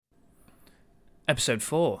Episode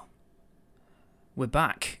 4. We're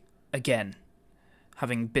back again.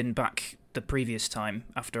 Having been back the previous time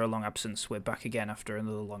after a long absence, we're back again after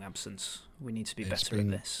another long absence. We need to be better at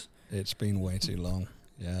this. It's been way too long.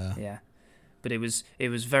 Yeah. Yeah. But it was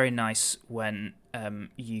very nice when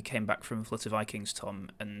you came back from Flutter Vikings, Tom,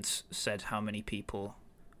 and said how many people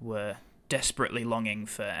were desperately longing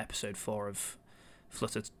for episode 4 of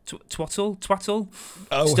Flutter Twattle.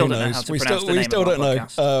 Oh, still who don't know knows? how to we pronounce still, the we name still of our don't know.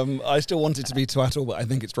 podcast. I still want it to be Twattle, but I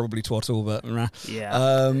think it's probably Twattle. But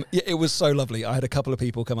Yeah. yeah, it was so lovely. I had a couple of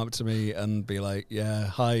people come up to me and be like, "Yeah,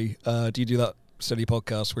 hi, do you do that silly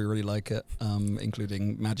podcast? We really like it."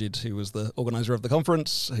 Including Majid, who was the organizer of the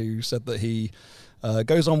conference, who said that he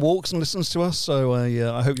goes on walks and listens to us. So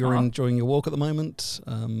I hope you're enjoying your walk at the moment.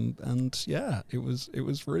 And yeah, it was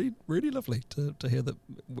really, really lovely to hear that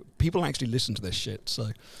people actually listen to this shit.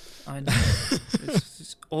 So I know.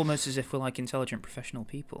 It's almost as if we're like intelligent professional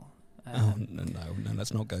people. No,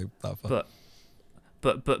 let's not go that far.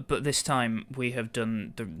 But this time we have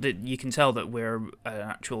done you can tell that we're an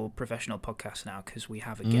actual professional podcast now because we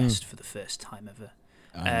have a guest for the first time ever.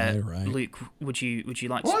 I know, right? Luke, would you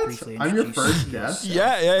like to briefly introduce? I'm your first guest?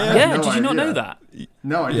 Yeah, did you not know that?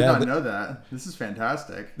 No, I did not know that. This is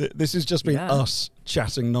fantastic. This has just been us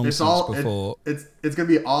chatting nonsense before. It's going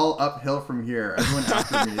to be all uphill from here. Everyone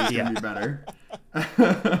after me is going to be better.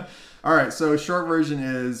 All right, so short version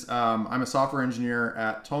is I'm a software engineer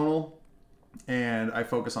at Tonal, and I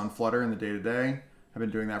focus on Flutter in the day-to-day. I've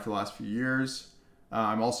been doing that for the last few years.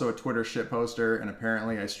 I'm also a Twitter shit poster, and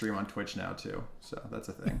apparently I stream on Twitch now too. So that's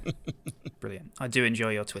a thing. Brilliant. I do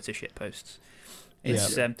enjoy your Twitter shit posts.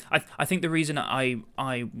 It's I think the reason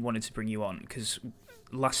I wanted to bring you on because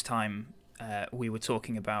last time we were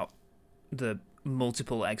talking about the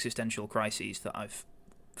multiple existential crises that I've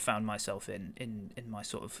found myself in my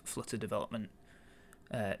sort of Flutter development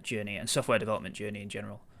journey and software development journey in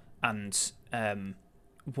general, and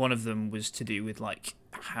one of them was to do with like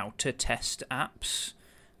how to test apps,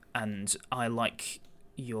 and I like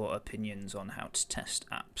your opinions on how to test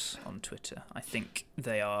apps on Twitter. I think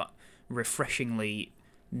they are refreshingly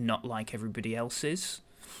not like everybody else's.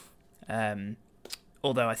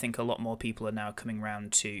 Although I think a lot more people are now coming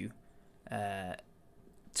around to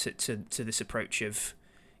this approach of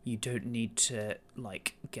you don't need to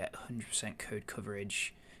like get 100% code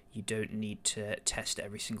coverage. You don't need to test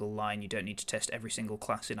every single line. You don't need to test every single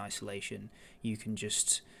class in isolation. You can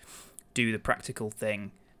just do the practical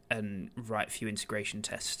thing and write a few integration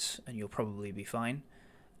tests, and you'll probably be fine.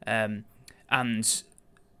 And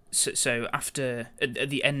so after at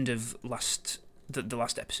the end of the last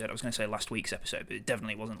episode, I was going to say last week's episode, but it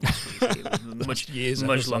definitely wasn't last week. It was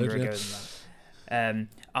much longer ago than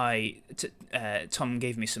that. Tom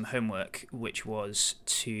gave me some homework, which was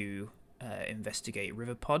to investigate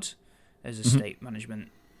Riverpod as a state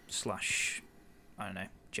management / I don't know,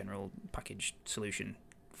 general package solution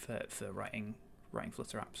for writing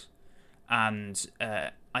Flutter apps. And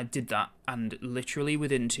I did that, and literally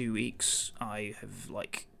within 2 weeks I have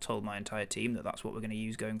like told my entire team that that's what we're going to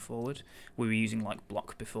use going forward. We were using like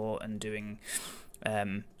Block before and doing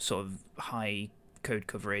sort of high code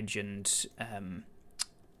coverage and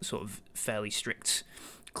sort of fairly strict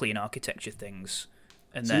clean architecture things.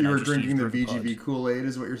 And so then you were drinking the VGV Kool-Aid,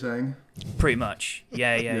 is what you're saying? Pretty much,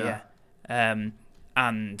 yeah. And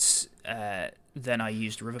then I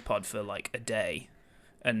used Riverpod for like a day,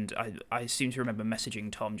 and I seem to remember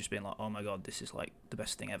messaging Tom just being like, "Oh my god, this is like the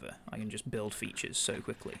best thing ever! I can just build features so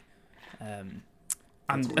quickly, and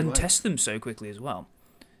test them so quickly as well."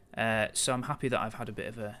 So I'm happy that I've had a bit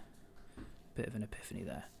of an epiphany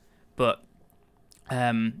there, but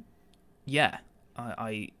yeah,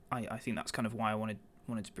 I think that's kind of why I wanted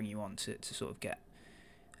to bring you on to sort of get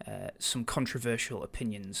some controversial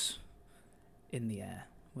opinions in the air,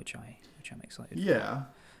 which I'm excited for. Yeah.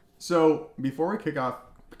 So before we kick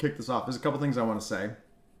this off, there's a couple things I want to say.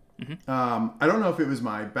 I don't know if it was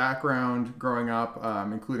my background growing up,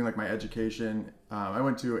 including like my education. I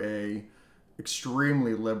went to a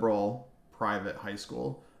extremely liberal private high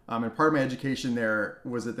school, and part of my education there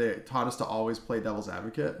was that they taught us to always play devil's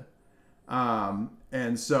advocate.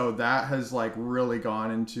 And so that has like really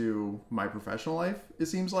gone into my professional life, it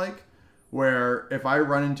seems like, where if I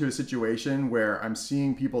run into a situation where I'm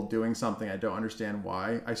seeing people doing something I don't understand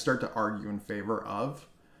why, I start to argue in favor of.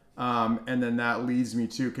 And then that leads me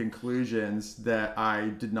to conclusions that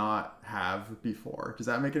I did not have before. Does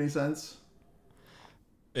that make any sense?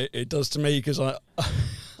 It does to me, because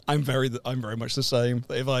I'm very much the same.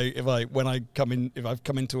 If I've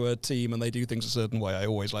come into a team and they do things a certain way, I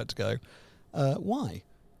always like to go, why?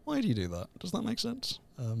 Why do you do that? Does that make sense?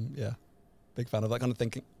 Yeah, big fan of that kind of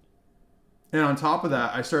thinking. And on top of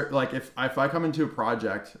that, I start like if I come into a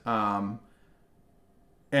project and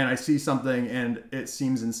I see something and it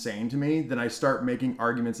seems insane to me, then I start making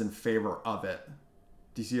arguments in favor of it.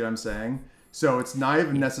 Do you see what I'm saying? So it's not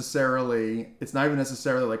even necessarily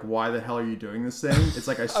like, why the hell are you doing this thing? It's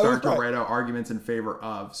like I start to write out arguments in favor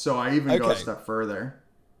of. So I even go a step further.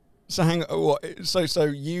 So so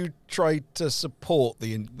you try to support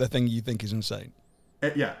the thing you think is insane.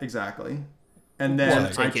 Yeah, exactly. And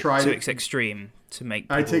then I try to its extreme to make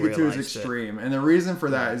people I take it to its realize extreme. And the reason for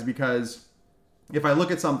that is because if I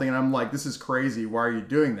look at something and I'm like, this is crazy, why are you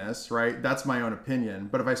doing this, right? That's my own opinion.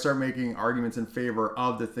 But if I start making arguments in favor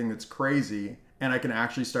of the thing that's crazy, and I can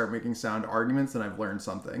actually start making sound arguments, then I've learned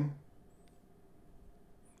something.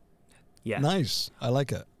 Yeah. Nice. I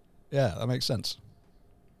like it. Yeah, that makes sense.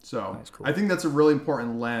 So cool. I think that's a really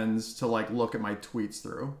important lens to like look at my tweets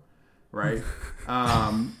through, right?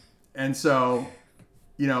 And so,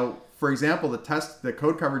 you know, for example, the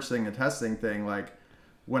code coverage thing, the testing thing, like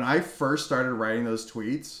when I first started writing those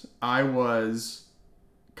tweets, I was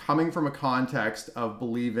coming from a context of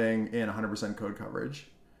believing in 100% code coverage.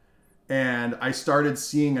 And I started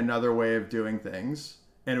seeing another way of doing things,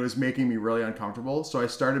 and it was making me really uncomfortable. So I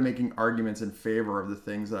started making arguments in favor of the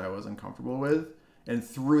things that I was uncomfortable with. And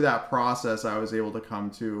through that process, I was able to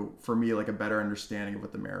come to, for me, like a better understanding of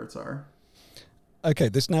what the merits are. Okay,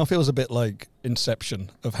 this now feels a bit like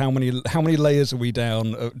Inception of how many layers are we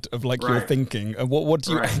down of like your thinking, and what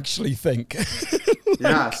do you actually think?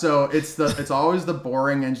 Yeah, so it's always the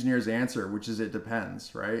boring engineer's answer, which is it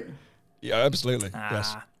depends, right? Yeah, absolutely.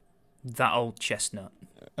 Yes. That old chestnut.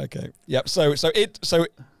 Okay. Yep. So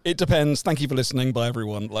it depends. Thank you for listening. Bye,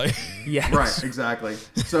 everyone. Like. Yes. Right. Exactly.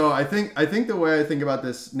 So I think the way I think about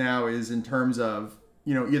this now is in terms of,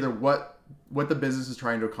 you know, either what the business is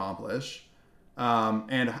trying to accomplish, but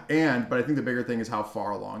I think the bigger thing is how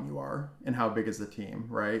far along you are and how big is the team,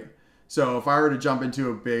 right? So if I were to jump into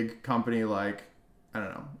a big company like, I don't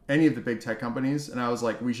know, any of the big tech companies, and I was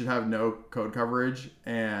like, we should have no code coverage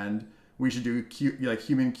and we should do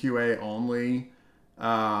human QA only,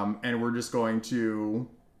 and we're just going to,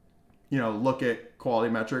 you know, look at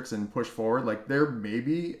quality metrics and push forward. Like there may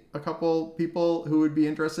be a couple people who would be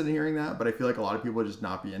interested in hearing that, but I feel like a lot of people would just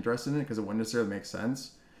not be interested in it because it wouldn't necessarily make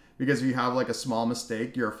sense. Because if you have like a small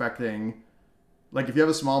mistake, you're affecting, like if you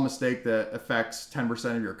have a small mistake that affects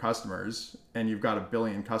 10% of your customers and you've got 1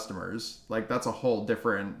 billion customers, like that's a whole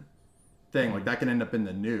different thing. Like that can end up in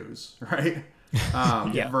the news, right?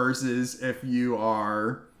 Versus if you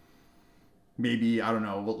are maybe, I don't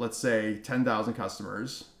know, let's say 10,000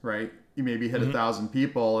 customers, right? You maybe hit 1,000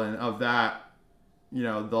 people, and of that, you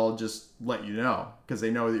know, they'll just let you know because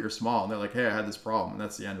they know that you're small and they're like, hey, I had this problem, and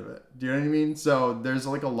that's the end of it. Do you know what I mean? So there's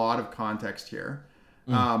like a lot of context here.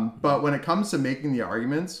 But when it comes to making the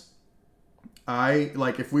arguments, I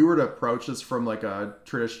like if we were to approach this from like a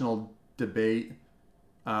traditional debate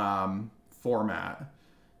format,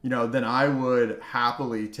 you know, then I would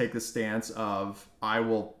happily take the stance of I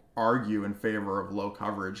will argue in favor of low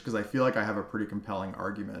coverage because I feel like I have a pretty compelling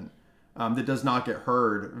argument that does not get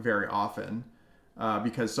heard very often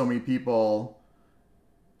because so many people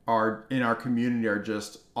are in our community are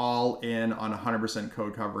just all in on 100%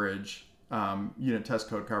 code coverage, unit test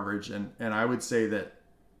code coverage. And I would say that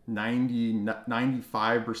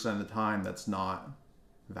 95% of the time that's not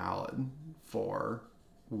valid for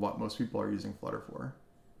what most people are using Flutter for.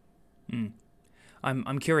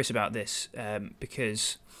 I'm curious about this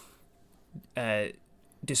because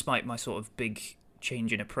despite my sort of big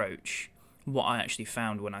change in approach, what I actually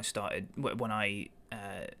found when I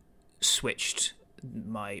switched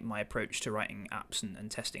my approach to writing apps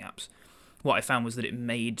and testing apps, what I found was that it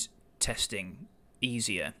made testing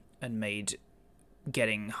easier and made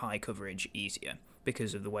getting high coverage easier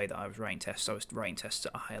because of the way that I was writing tests. I was writing tests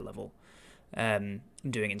at a higher level,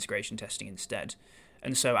 doing integration testing instead.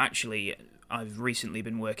 And so actually, I've recently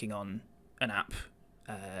been working on an app,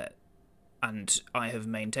 and I have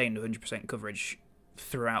maintained 100% coverage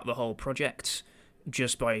throughout the whole project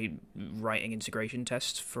just by writing integration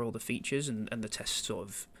tests for all the features, and the tests sort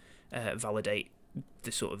of validate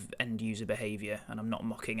the sort of end-user behavior, and I'm not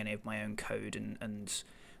mocking any of my own code and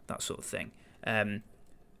that sort of thing. And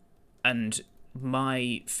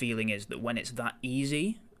my feeling is that when it's that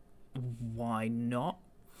easy, why not?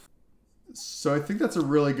 So I think that's a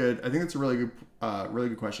really good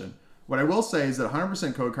question. What I will say is that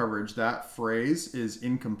 100% code coverage, that phrase is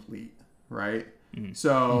incomplete, right?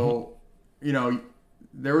 So, you know,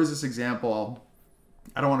 there was this example,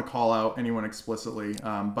 I don't want to call out anyone explicitly,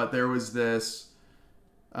 but there's this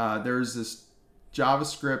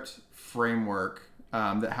JavaScript framework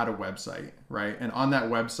that had a website, right? And on that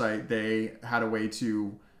website, they had a way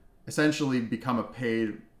to essentially become a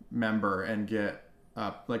paid member and get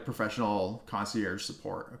like professional concierge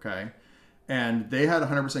support, okay? And they had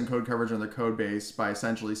 100% code coverage on their code base by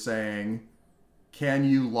essentially saying, can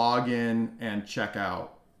you log in and check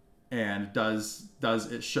out? And does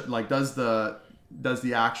the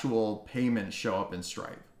actual payment show up in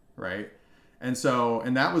Stripe, right? And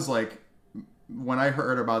that was like, when I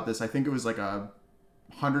heard about this, I think it was like a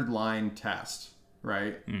 100-line test,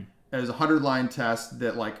 right? It was a 100-line test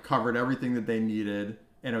that like covered everything that they needed,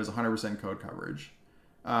 and it was 100% code coverage.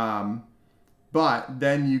 But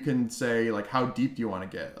then you can say like, how deep do you want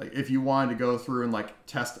to get? Like if you wanted to go through and like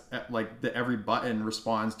test like that every button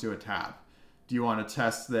responds to a tab. Do you want to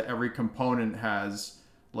test that every component has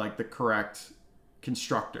like the correct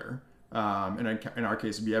constructor? And in our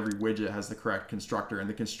case, it'd be every widget has the correct constructor, and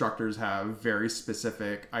the constructors have very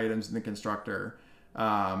specific items in the constructor.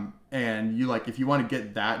 And you like, if you want to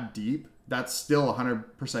get that deep, that's still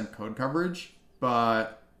 100% code coverage,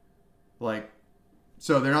 but like,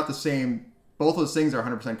 so they're not the same. Both those things are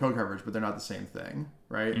 100% code coverage, but they're not the same thing,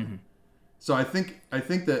 right? Mm-hmm. So I think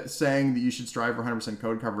that saying that you should strive for 100%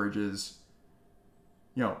 code coverage is,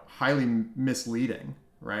 highly misleading,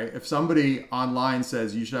 right? If somebody online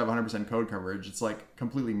says you should have 100% code coverage, it's like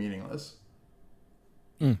completely meaningless.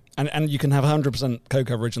 And you can have 100% code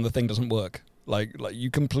coverage and the thing doesn't work. Like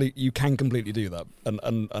you can completely do that,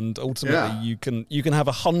 and ultimately you can have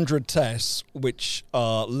 100 tests which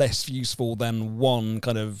are less useful than one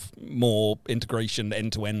kind of more integration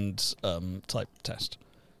end-to-end type test.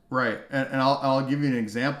 Right, and I'll give you an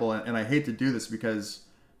example, and I hate to do this because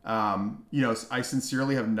I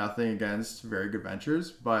sincerely have nothing against Very Good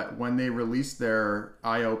Ventures, but when they released their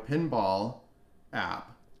IO Pinball app,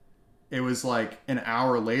 it was like an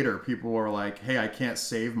hour later, people were like, hey, I can't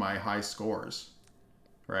save my high scores,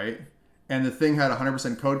 right? And the thing had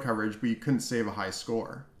 100% code coverage, but you couldn't save a high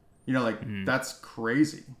score. That's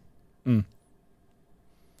crazy.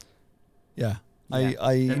 Yeah.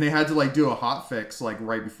 And they had to like do a hot fix like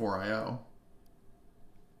right before IO.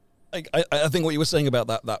 I think what you were saying about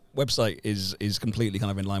that website is completely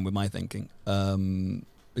kind of in line with my thinking.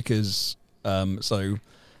 Because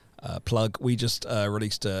plug, we just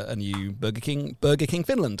released a new Burger King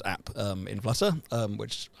Finland app in Flutter,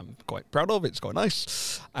 which I'm quite proud of. It's quite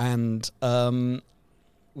nice, and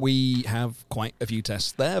we have quite a few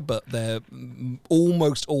tests there, but they're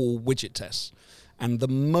almost all widget tests. And the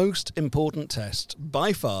most important test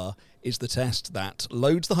by far is the test that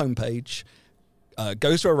loads the homepage,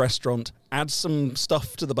 goes to a restaurant, adds some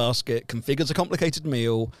stuff to the basket, configures a complicated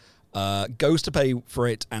meal, goes to pay for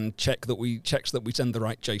it, and checks that we send the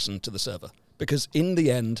right JSON to the server. Because in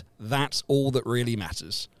the end, that's all that really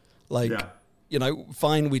matters.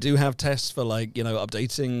 Fine, we do have tests for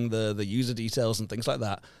updating the user details and things like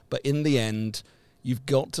that. But in the end, you've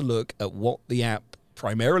got to look at what the app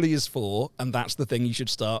primarily is for, and that's the thing you should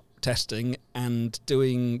start testing and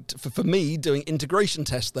doing. For me, doing integration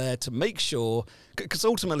tests there to make sure, because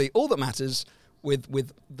ultimately all that matters with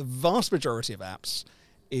the vast majority of apps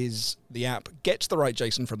is the app gets the right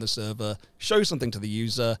JSON from the server, shows something to the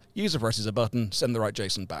user presses a button, send the right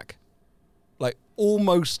JSON back. Like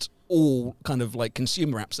almost all kind of like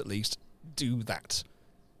consumer apps at least do that.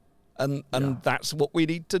 And that's what we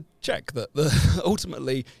need to check, that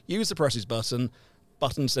ultimately user presses button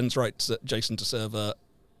sends right JSON to server,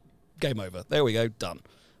 game over. There we go, done.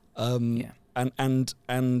 And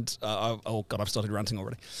oh god, I've started ranting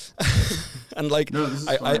already. And like, no, this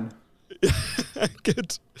is fine.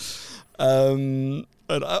 Good. And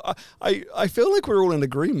I feel like we're all in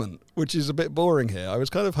agreement, which is a bit boring here. I was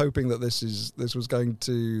kind of hoping that this was going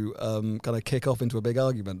to kind of kick off into a big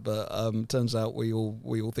argument, but turns out we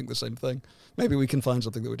all think the same thing. Maybe we can find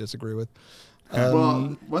something that we disagree with.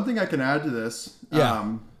 Well, one thing I can add to this,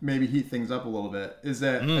 maybe heat things up a little bit, is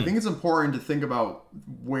that I think it's important to think about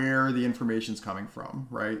where the information's coming from,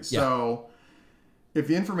 right? Yeah. So if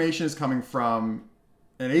the information is coming from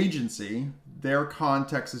an agency, their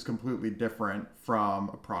context is completely different from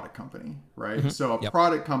a product company, right? Mm-hmm. So a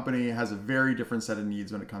product company has a very different set of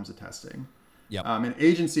needs when it comes to testing. Yep. An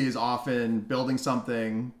agency is often building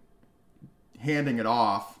something, handing it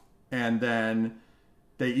off, and then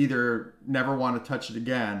they either never want to touch it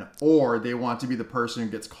again, or they want to be the person who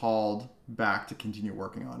gets called back to continue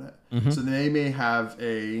working on it. Mm-hmm. So they may have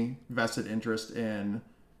a vested interest in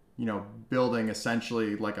building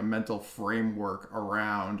essentially like a mental framework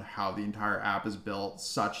around how the entire app is built,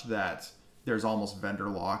 such that there's almost vendor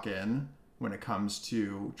lock-in when it comes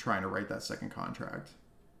to trying to write that second contract.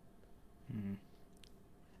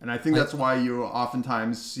 And I think that's why you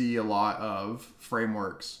oftentimes see a lot of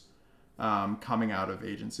frameworks coming out of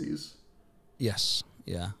agencies. Yes.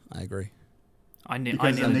 Yeah, I agree.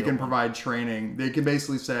 Because then they can provide training. They can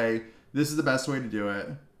basically say, this is the best way to do it.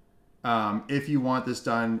 If you want this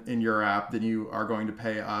done in your app, then you are going to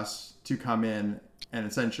pay us to come in and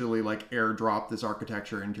essentially like airdrop this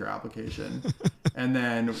architecture into your application. And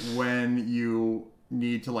then when you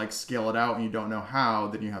need to like scale it out and you don't know how,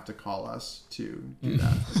 then you have to call us to do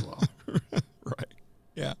that as well. Right.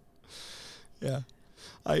 Yeah. Yeah.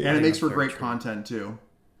 And it makes for great content too.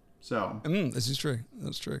 So this is true.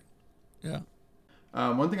 That's true. Yeah.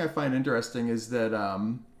 One thing I find interesting is that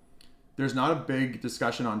there's not a big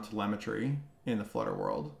discussion on telemetry in the Flutter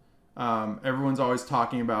world. Everyone's always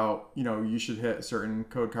talking about, you should hit a certain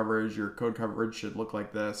code coverage. Your code coverage should look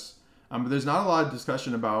like this. But there's not a lot of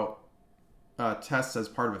discussion about tests as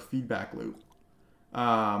part of a feedback loop.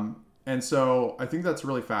 And so I think that's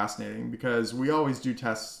really fascinating because we always do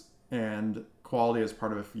tests and quality as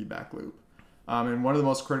part of a feedback loop. And one of the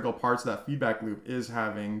most critical parts of that feedback loop is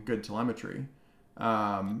having good telemetry.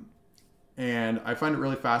 And I find it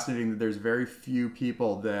really fascinating that there's very few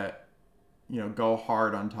people that, go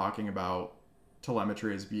hard on talking about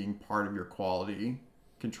telemetry as being part of your quality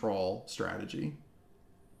control strategy.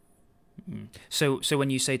 So when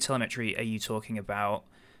you say telemetry, are you talking about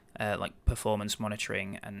like performance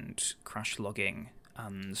monitoring and crash logging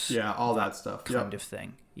and all that stuff kind of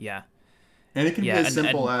thing? Yeah. And it can be as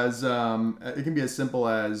simple as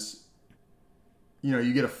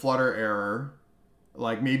you get a Flutter error,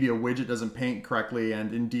 like maybe a widget doesn't paint correctly,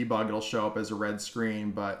 and in debug it'll show up as a red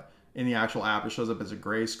screen, but in the actual app it shows up as a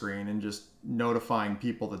gray screen, and just notifying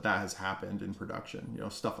people that has happened in production,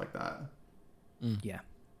 stuff like that. Yeah.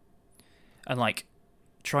 And like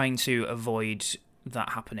trying to avoid that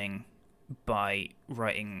happening by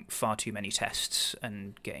writing far too many tests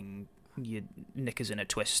and getting your knickers in a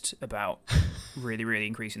twist about really, really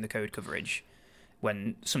increasing the code coverage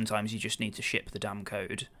when sometimes you just need to ship the damn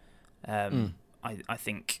code. I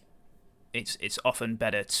think it's often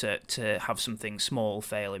better to have something small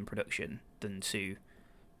fail in production than to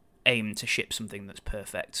aim to ship something that's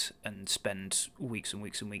perfect and spend weeks and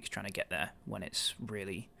weeks and weeks trying to get there when it's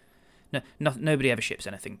really... nobody ever ships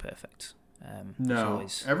anything perfect. No.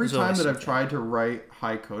 Every time that I've tried to write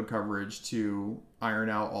high code coverage to iron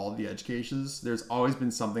out all the edge cases, there's always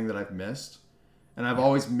been something that I've missed. And I've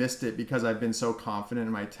always missed it because I've been so confident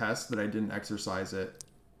in my test that I didn't exercise it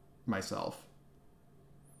myself.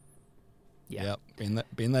 Yeah.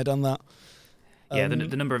 Been there, done that. Yeah,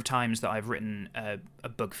 the number of times that I've written a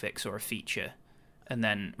bug fix or a feature and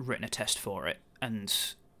then written a test for it and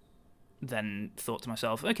then thought to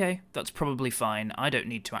myself, okay, that's probably fine. I don't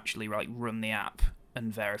need to actually run the app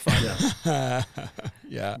and verify that.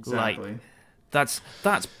 Yeah, exactly. That's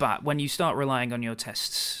bad. When you start relying on your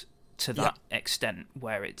tests to that extent,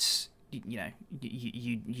 where it's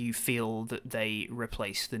you feel that they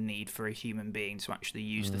replace the need for a human being to actually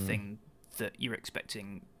use the thing that you're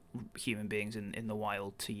expecting human beings in the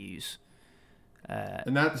wild to use.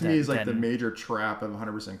 And that to me is like the major trap of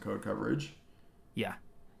 100% code coverage. Yeah.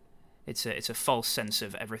 It's a false sense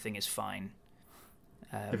of everything is fine.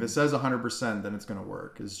 If it says 100%, then it's going to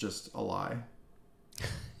work. It's just a lie.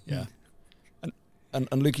 Yeah.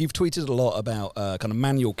 And Luke, you've tweeted a lot about kind of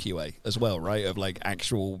manual QA as well, right? Of like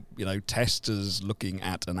actual, testers looking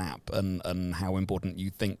at an app and how important you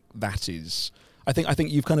think that is. I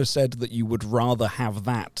think you've kind of said that you would rather have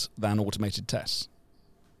that than automated tests.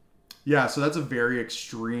 Yeah, so that's a very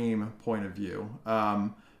extreme point of view.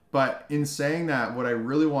 But in saying that, what I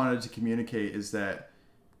really wanted to communicate is that,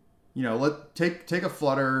 take a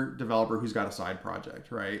Flutter developer who's got a side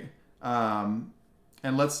project, right?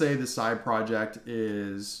 And let's say the side project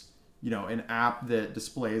is, an app that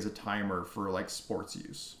displays a timer for like sports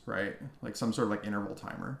use, right? Like some sort of like interval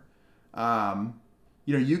timer.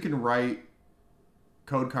 You can write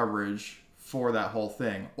code coverage for that whole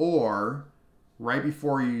thing, or right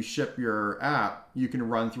before you ship your app, you can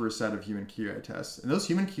run through a set of human QA tests. And those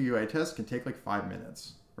human QA tests can take like 5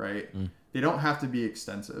 minutes, right? They don't have to be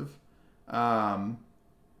extensive. And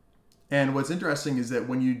what's interesting is that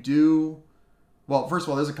when you do, well, first of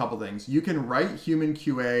all, there's a couple things. You can write human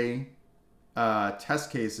QA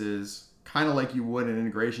test cases kind of like you would an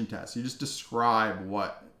integration test. You just describe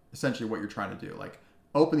essentially what you're trying to do. Like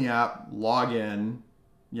open the app, log in,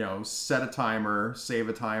 set a timer, save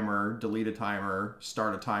a timer, delete a timer,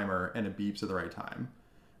 start a timer, and it beeps at the right time,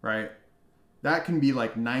 right? That can be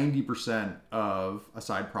like 90% of a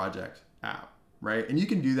side project app, right? And you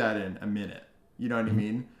can do that in a minute, you know what I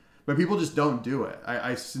mean? But people just don't do it.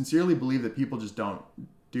 I sincerely believe that people just don't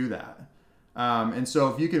do that. And so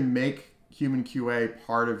if you can make human QA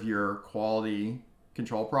part of your quality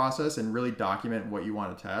control process and really document what you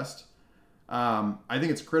want to test, I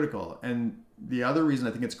think it's critical. And the other reason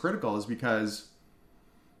I think it's critical is because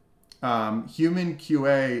human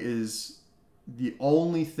QA is the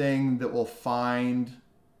only thing that will find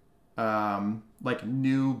like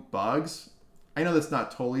new bugs. I know that's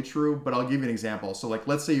not totally true, but I'll give you an example. So like,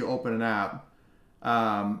 let's say you open an app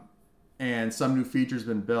and some new feature's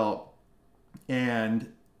been built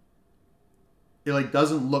and it like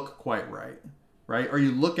doesn't look quite right? Or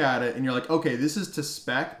you look at it and you're like, okay, this is to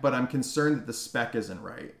spec, but I'm concerned that the spec isn't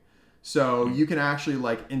right. So you can actually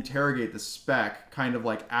like interrogate the spec kind of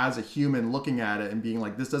like as a human looking at it and being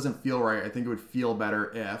like, this doesn't feel right. I think it would feel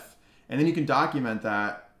better if, and then you can document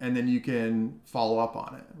that and then you can follow up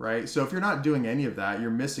on it, right? So if you're not doing any of that, you're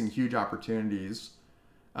missing huge opportunities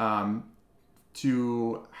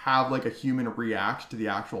to have like a human react to the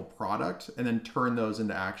actual product and then turn those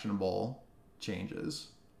into actionable changes.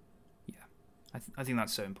 Yeah, I think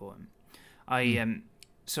that's so important.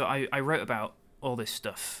 So I wrote about all this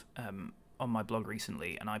stuff on my blog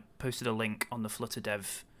recently, and I posted a link on the Flutter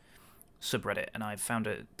Dev subreddit, and I found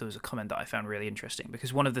there was a comment that I found really interesting,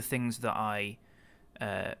 because one of the things that I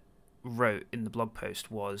wrote in the blog post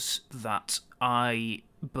was that I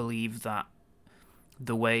believe that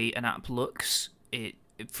the way an app looks,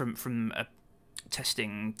 from a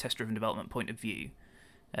test-driven development point of view,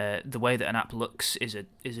 the way that an app looks is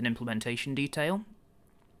an implementation detail,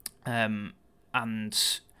 and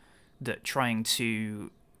that trying to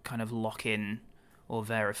kind of lock in or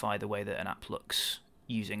verify the way that an app looks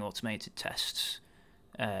using automated tests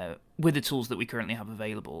with the tools that we currently have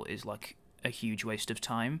available is like a huge waste of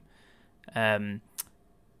time,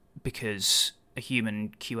 because a human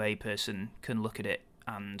QA person can look at it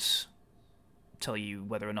and tell you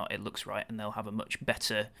whether or not it looks right, and they'll have a much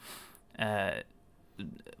better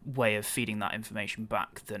way of feeding that information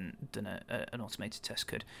back than an automated test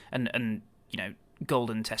could. And you know,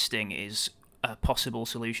 golden testing is a possible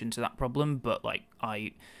solution to that problem, but like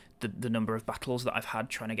the number of battles that I've had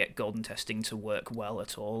trying to get golden testing to work well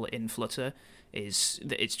at all in Flutter it's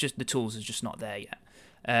just the tools are just not there yet.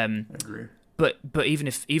 I agree. But even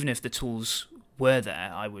if the tools were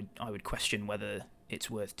there, I would question whether it's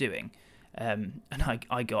worth doing. And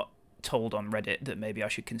I got told on Reddit that maybe I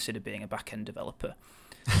should consider being a back-end developer.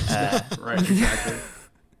 Right, exactly.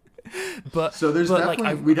 But so there's definitely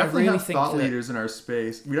like, we definitely really have thought leaders in our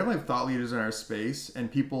space. We definitely have thought leaders in our space, and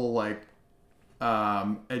people like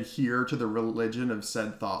adhere to the religion of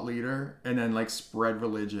said thought leader, and then like spread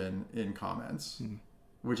religion in comments,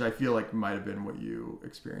 which I feel like might have been what you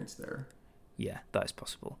experienced there. Yeah, that is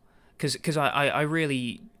possible. Because I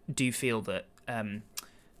really do feel that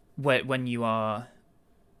when you are,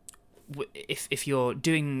 if you're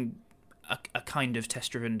doing a kind of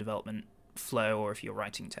test-driven development flow, or if you're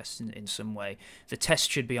writing tests in some way, the test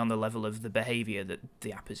should be on the level of the behavior that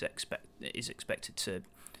the app is expected to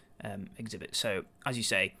exhibit. So, as you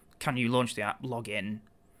say, can you launch the app, log in,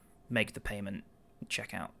 make the payment,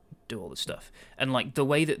 check out, do all the stuff? And like the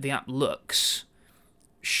way that the app looks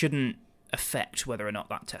shouldn't affect whether or not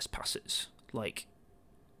that test passes. Like,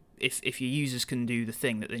 if your users can do the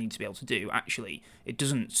thing that they need to be able to do, actually, it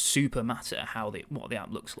doesn't super matter what the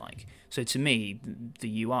app looks like. So to me,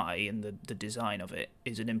 the UI and the design of it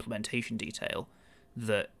is an implementation detail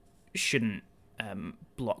that shouldn't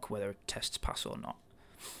block whether tests pass or not,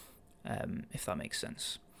 if that makes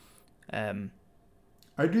sense. I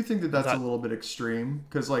do think that's a little bit extreme,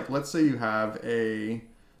 because like let's say you've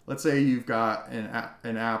got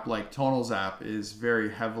an app like Tonal's app is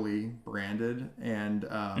very heavily branded, and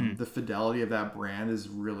the fidelity of that brand is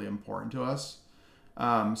really important to us.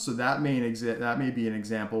 So that may be an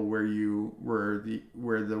example where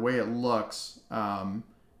the way it looks,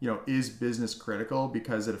 is business critical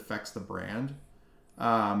because it affects the brand.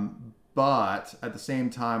 But at the same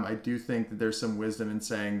time, I do think that there's some wisdom in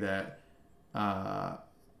saying that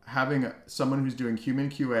having someone who's doing human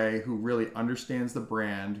QA who really understands the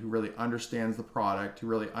brand, who really understands the product, who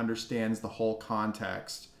really understands the whole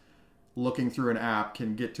context, looking through an app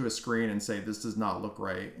can get to a screen and say, this does not look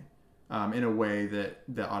right, in a way that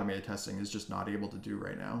automated testing is just not able to do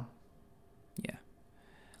right now. Yeah.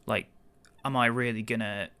 Like, am I really going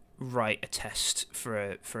to write a test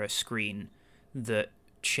for a screen that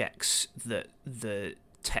checks that the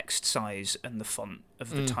text size and the font of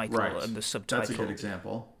the title and the subtitle That's a good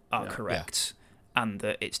example. Are correct, and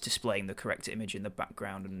that it's displaying the correct image in the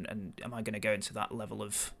background, and am I going to go into that level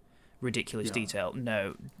of ridiculous detail?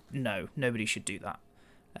 No, nobody should do that.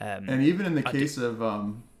 And even in the case of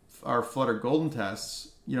our Flutter Golden tests,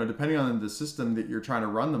 depending on the system that you're trying to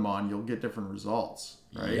run them on, you'll get different results,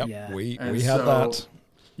 right? Yep. Yeah. We And have that. so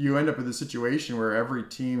you end up with a situation where every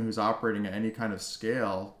team who's operating at any kind of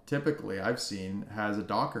scale, typically I've seen, has a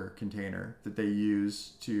Docker container that they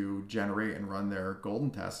use to generate and run their golden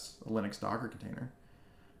tests, a Linux Docker container.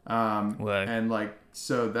 And like,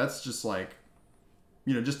 so that's just like,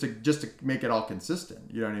 just to make it all consistent,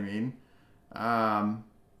 you know what I mean?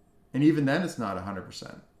 And even then it's not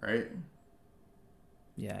 100%, right?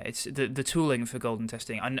 Yeah, it's the tooling for golden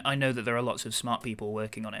testing. I know that there are lots of smart people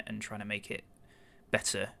working on it and trying to make it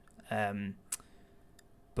better,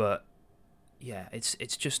 but yeah, it's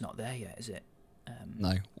just not there yet, is it?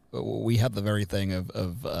 No, we had the very thing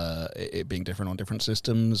of it being different on different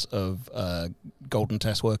systems, of golden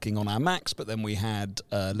test working on our Macs, but then we had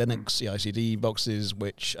Linux CI/CD boxes,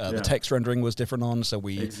 which the text rendering was different on, so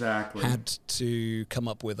we had to come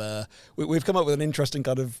up with we've come up with an interesting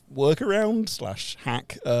kind of workaround /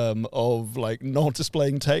 hack of like not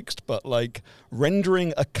displaying text, but like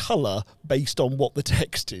rendering a color based on what the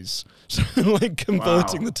text is, so like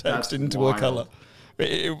converting the text into a color.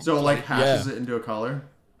 So like hashes it into a color.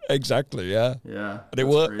 Exactly. Yeah. Yeah. And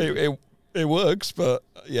it works, but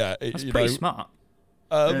yeah, that's pretty smart.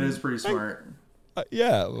 It is pretty smart.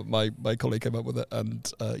 Yeah, my colleague came up with it,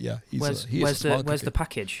 and where's the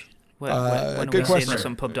package? When are good we question. seeing this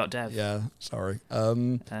on pub.dev? Yeah, sorry. Well,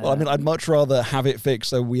 I mean, I'd much rather have it fixed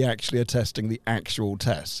so we actually are testing the actual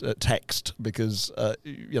text, because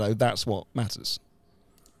that's what matters.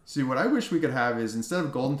 See, what I wish we could have is, instead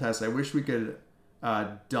of golden tests, I wish we could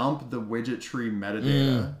dump the widget tree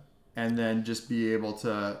metadata and then just be able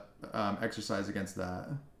to exercise against that.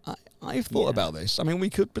 I've thought about this. I mean, we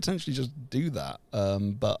could potentially just do that,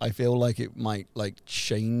 but I feel like it might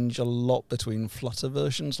change a lot between Flutter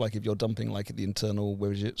versions, like if you're dumping the internal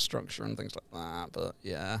widget structure and things like that. But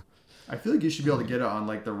yeah, I feel like you should be able to get it on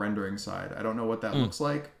the rendering side. I don't know what that looks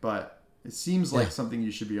like, but it seems like something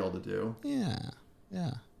you should be able to do. Yeah,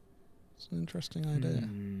 it's an interesting idea.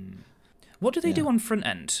 What do they do on front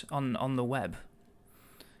end on the web?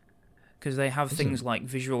 Because they have things like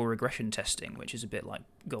visual regression testing, which is a bit like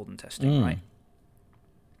golden testing, right?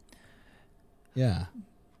 Yeah,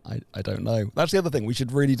 I don't know. That's the other thing we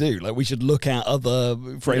should really do. We should look at other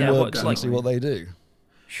frameworks and see what they do.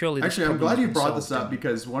 Surely. Actually, I'm glad you brought this up,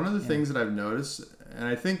 because one of the things that I've noticed, and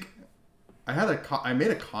I think I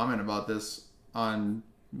made a comment about this on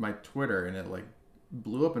my Twitter, and it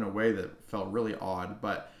blew up in a way that felt really odd,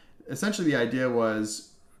 but essentially the idea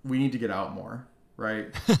was we need to get out more,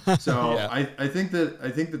 right? So I think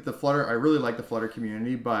that the Flutter, I really like the Flutter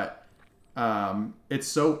community, but it's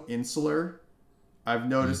so insular. I've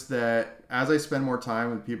noticed that as I spend more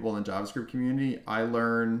time with people in the JavaScript community, I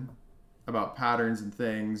learn about patterns and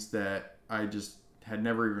things that I just had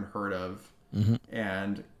never even heard of.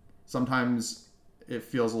 And sometimes it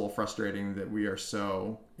feels a little frustrating that we are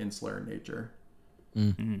so insular in nature.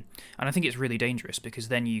 And I think it's really dangerous, because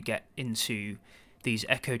then you get into these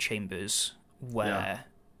echo chambers where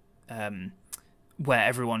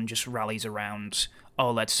everyone just rallies around,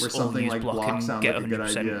 let's all use block and get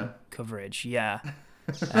 100% coverage. Yeah.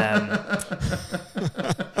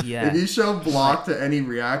 If you show block to any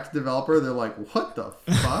React developer, they're like, what the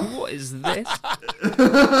fuck? What is this?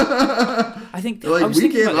 I think we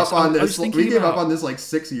gave up on this. We gave up on this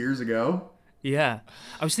 6 years ago. Yeah,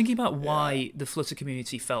 I was thinking about why the Flutter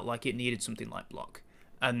community felt like it needed something like block,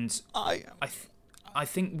 and I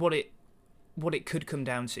think what it could come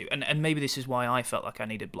down to, and maybe this is why I felt like I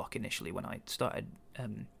needed block initially when I started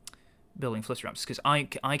building Flutter apps, because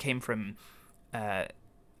I came from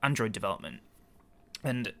Android development,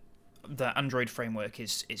 and the Android framework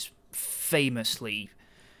is famously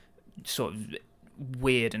sort of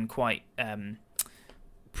weird and quite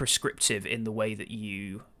prescriptive in the way that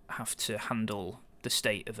you have to handle the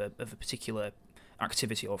state of a particular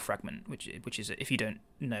activity or fragment, which is, if you don't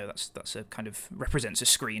know, that's a kind of represents a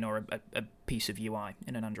screen or a piece of UI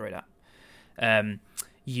in an Android app.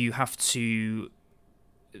 You have to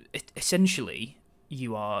essentially,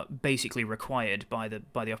 you are basically required by the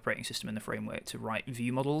operating system and the framework to write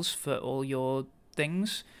view models for all your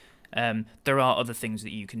things. There are other things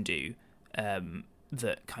that you can do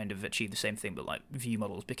that kind of achieve the same thing, but view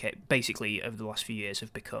models basically over the last few years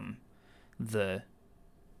have become the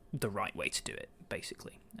right way to do it,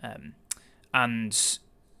 basically. And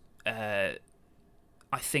I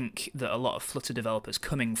think that a lot of Flutter developers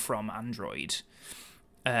coming from Android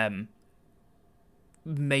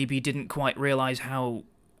maybe didn't quite realize how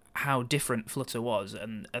different Flutter was,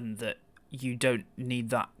 and that you don't need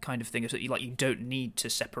that kind of thing. You don't need to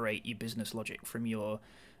separate your business logic from your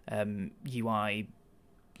UI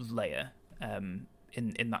layer.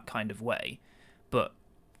 in that kind of way. But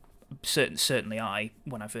certainly I,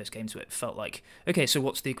 when I first came to it, felt like, okay, so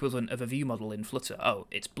what's the equivalent of a view model in Flutter? Oh,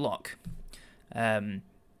 it's block.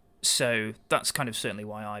 So that's kind of certainly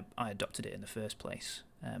why I adopted it in the first place.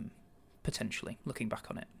 Potentially, looking back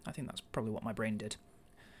on it, I think that's probably what my brain did,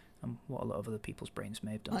 and what a lot of other people's brains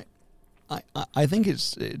may have done. I think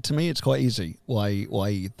to me it's quite easy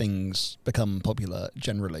why things become popular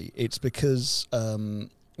generally. It's because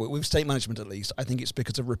with state management, at least, I think it's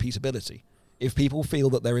because of repeatability. If people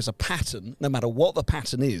feel that there is a pattern, no matter what the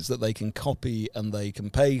pattern is, that they can copy and they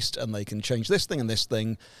can paste and they can change this thing and this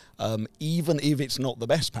thing, even if it's not the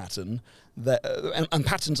best pattern, and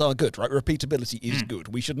patterns are good, right? Repeatability is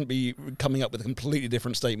good. We shouldn't be coming up with a completely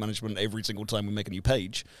different state management every single time we make a new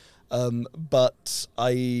page. But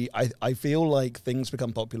I feel like things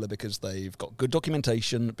become popular because they've got good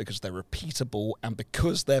documentation, because they're repeatable, and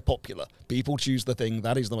because they're popular. People choose the thing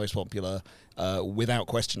that is the most popular without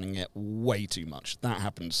questioning it way too much. That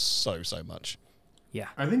happens so much. Yeah.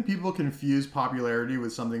 I think people confuse popularity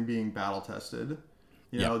with something being battle tested.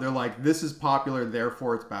 You know, they're like, this is popular,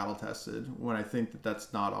 therefore it's battle tested, when I think that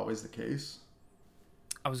that's not always the case.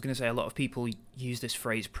 I was going to say, a lot of people use this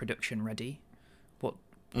phrase production ready. What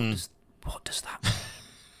does that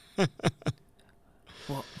mean?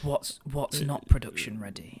 What's not production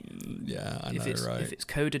ready? Yeah, I know, right? If it's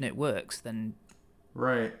code and it works, then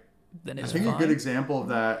right. Then it's I think fine. a good example of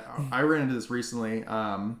that, I ran into this recently.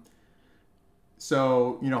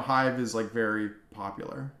 So, you know, Hive is like very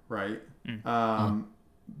popular, right?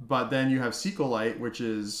 But then you have SQLite, which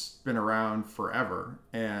has been around forever.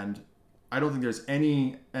 And I don't think there's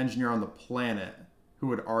any engineer on the planet who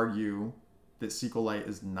would argue that SQLite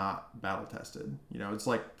is not battle tested. You know, it's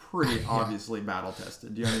like pretty obviously battle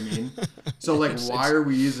tested. Do you know what I mean? So like, why are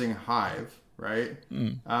we using Hive, right?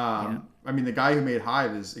 I mean, the guy who made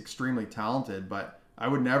Hive is extremely talented, but I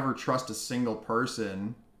would never trust a single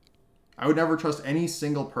person. I would never trust any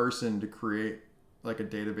single person to create like a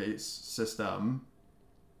database system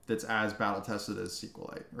that's as battle tested as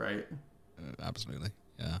SQLite, right? Absolutely.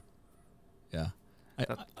 Yeah.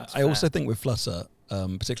 That's I also think with Flutter,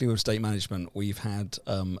 particularly with state management, we've had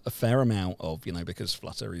a fair amount of, you know, because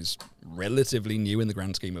Flutter is relatively new in the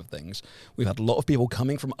grand scheme of things, we've had a lot of people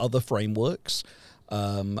coming from other frameworks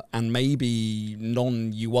and maybe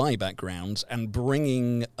non-UI backgrounds and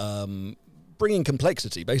bringing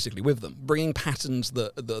complexity basically with them, bringing patterns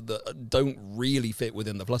that don't really fit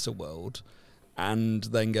within the Flutter world, and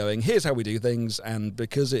then going, here's how we do things, and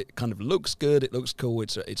because it kind of looks good, it looks cool,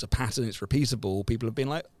 it's a pattern, it's repeatable, people have been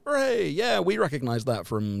like, hooray, yeah, we recognize that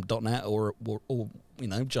from .NET or you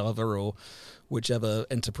know, Java or whichever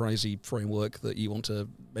enterprisey framework that you want to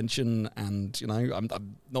mention. And, you know, I'm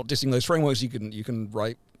not dissing those frameworks. You can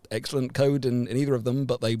write excellent code in either of them,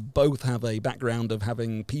 but they both have a background of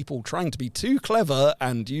having people trying to be too clever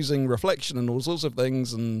and using reflection and all sorts of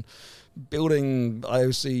things and building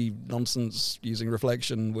IOC nonsense using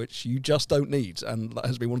reflection, which you just don't need. And that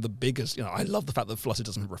has been one of the biggest, you know, I love the fact that Flutter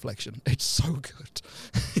doesn't have reflection. It's so good.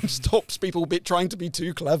 It stops people trying to be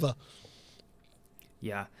too clever.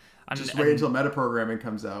 Yeah. Just wait until metaprogramming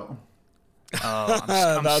comes out. Oh,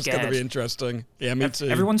 I'm that's scared. going to be interesting. Yeah, me too.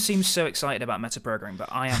 Everyone seems so excited about metaprogramming, but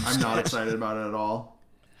I am. I'm not excited about it at all.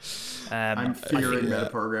 I'm fearing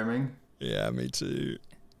metaprogramming. Yeah, me too.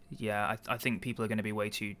 Yeah, I think people are going to be way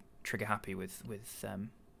too trigger happy with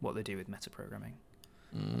what they do with metaprogramming.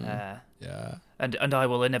 Yeah. And I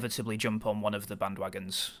will inevitably jump on one of the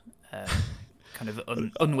bandwagons, kind of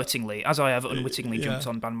unwittingly, as I have unwittingly jumped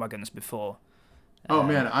on bandwagons before. Oh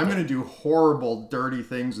man, I'm going to do horrible, dirty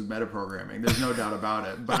things with metaprogramming. There's no doubt about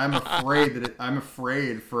it. But I'm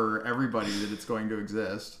afraid for everybody that it's going to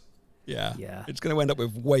exist. Yeah. It's going to end up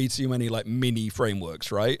with way too many like mini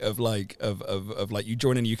frameworks, right? Of like you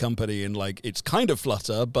join a new company and like it's kind of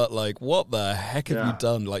Flutter, but like what the heck have you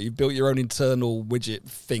done? Like you've built your own internal widget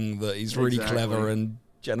thing that is really clever and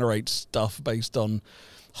generates stuff based on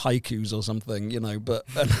haikus or something, you know, but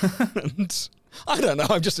and I don't know,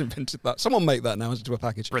 I've just invented that. Someone make that now into a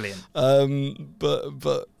package. Brilliant.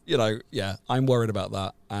 But you know, yeah, I'm worried about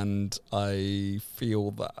that, and I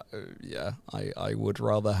feel that I would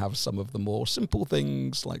rather have some of the more simple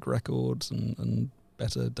things like records and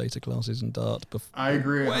better data classes and Dart. I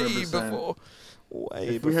agree 100%.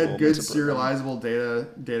 If we had good serializable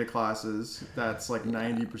data classes, that's like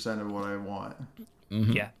 90% of what I want.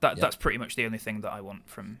 Mm-hmm. Yeah, that's pretty much the only thing that I want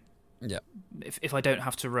from. Yeah. If I don't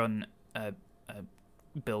have to run a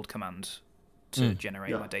build command to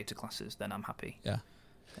generate my data classes, then I'm happy. Yeah.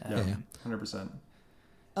 100%.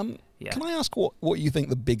 Can I ask what you think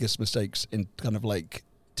the biggest mistakes in kind of like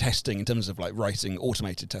testing in terms of like writing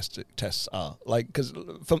automated tests are. Like, because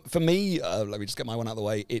for me, let me just get my one out of the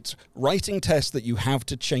way. It's writing tests that you have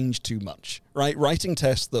to change too much, right? Writing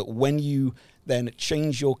tests that when you then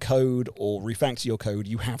change your code or refactor your code,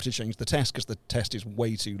 you have to change the test because the test is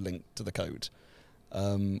way too linked to the code.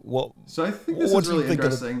 So I think this is really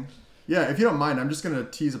interesting. Yeah, if you don't mind, I'm just going to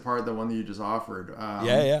tease apart the one that you just offered.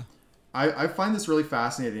 I find this really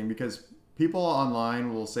fascinating because people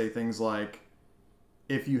online will say things like,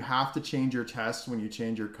 if you have to change your tests when you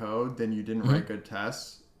change your code, then you didn't write good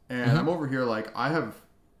tests. And I'm over here like, I have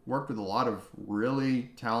worked with a lot of really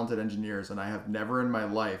talented engineers, and I have never in my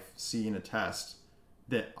life seen a test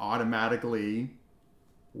that automatically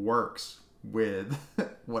works with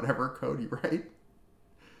whatever code you write.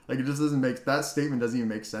 Like, it just doesn't make, that statement doesn't even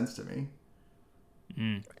make sense to me.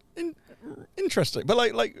 Interesting. But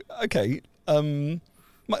like okay,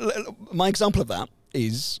 my example of that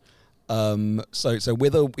is, so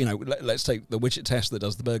with let's take the widget test that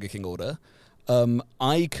does the Burger King order.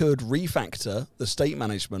 I could refactor the state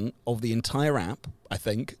management of the entire app, I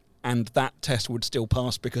think, and that test would still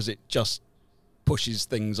pass because it just pushes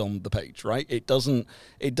things on the page, right? It doesn't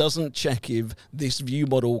check if this view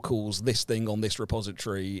model calls this thing on this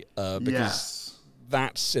repository, because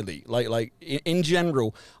that's silly. Like in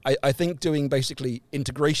general, I think doing basically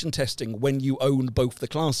integration testing when you own both the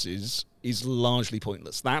classes is largely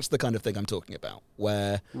pointless. That's the kind of thing I'm talking about,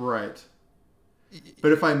 where... Right.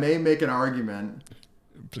 But if I may make an argument...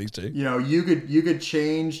 Please do. You could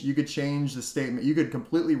change the statement. You could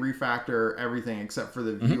completely refactor everything except for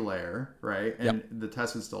the view layer, right? And the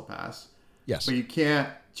test would still pass. Yes. But you can't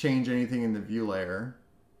change anything in the view layer,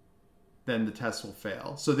 then the test will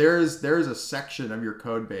fail. So there is a section of your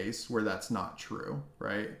code base where that's not true,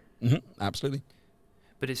 right? Mm-hmm. Absolutely.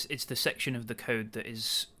 But it's the section of the code that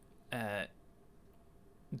is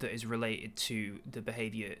related to the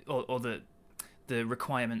behavior or the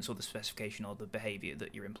requirements or the specification or the behavior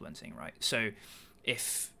that you're implementing, right? So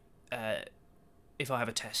if I have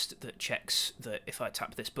a test that checks that if I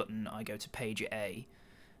tap this button, I go to page A,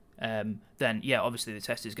 then obviously the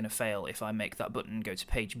test is going to fail if I make that button go to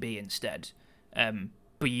page B instead.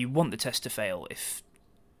 But you want the test to fail if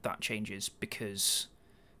that changes because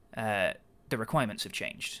the requirements have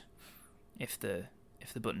changed. If the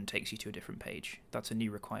button takes you to a different page, that's a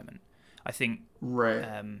new requirement. I think. Right.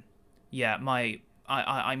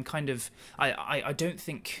 I'm kind of I don't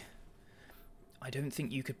think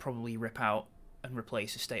you could probably rip out and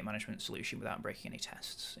replace a state management solution without breaking any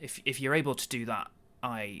tests. If you're able to do that,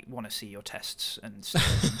 I want to see your tests and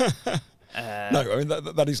stuff. No, I mean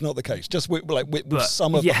that is not the case. Just with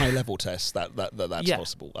some of the high level tests that's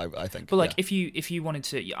possible. I think. But if you wanted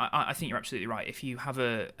to, I think you're absolutely right. If you have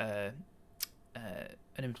an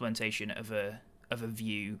implementation of a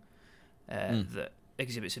view that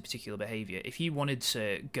exhibits a particular behavior, if you wanted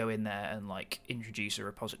to go in there and introduce a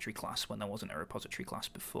repository class when there wasn't a repository class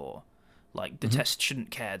before, the test shouldn't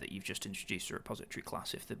care that you've just introduced a repository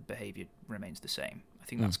class if the behavior remains the same. I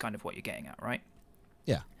think that's kind of what you're getting at, right?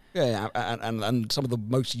 Yeah, and some of the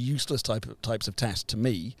most useless types of tests to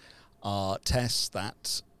me are tests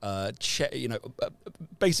that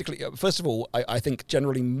basically, first of all, I think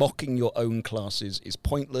generally mocking your own classes is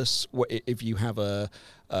pointless. If you have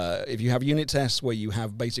unit tests where you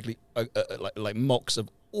have basically like mocks of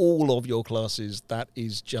all of your classes, that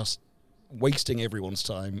is just wasting everyone's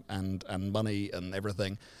time and money and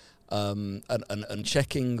everything, and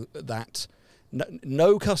checking that.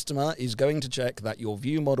 No customer is going to check that your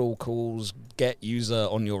view model calls get user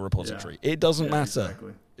on your repository. It doesn't matter.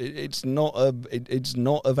 Exactly. It's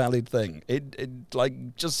not a valid thing.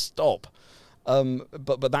 Just stop.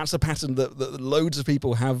 But that's a pattern that loads of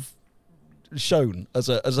people have shown as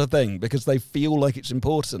a thing because they feel like it's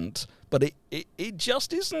important, but it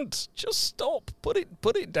just isn't. Just stop. Put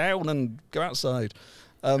it down and go outside.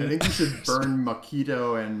 I think you should burn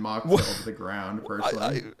Mockito and Mocktail to the ground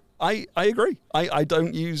personally. I agree. I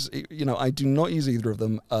don't use, I do not use either of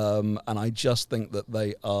them, and I just think that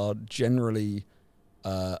they are generally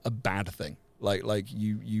a bad thing.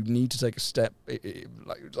 You need to take a step.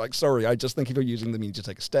 Sorry, I just think if you're using them, you need to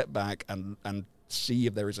take a step back and see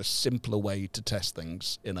if there is a simpler way to test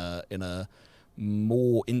things in a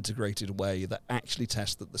more integrated way that actually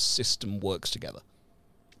tests that the system works together.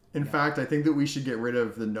 In fact, I think that we should get rid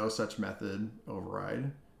of the no such method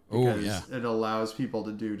override. Because it allows people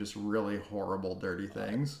to do just really horrible, dirty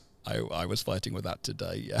things. I was fighting with that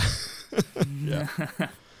today, yeah.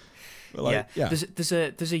 There's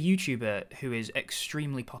a YouTuber who is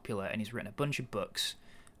extremely popular and he's written a bunch of books,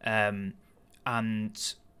 and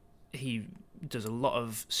he does a lot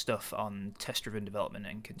of stuff on test-driven development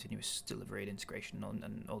and continuous delivery and integration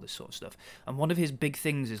and all this sort of stuff. And one of his big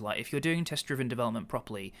things is like, if you're doing test-driven development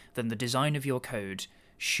properly, then the design of your code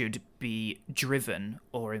should be driven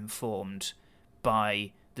or informed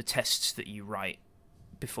by the tests that you write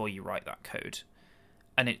before you write that code.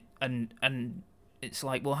 And it's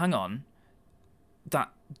like, well, hang on,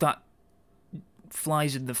 that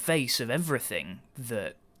flies in the face of everything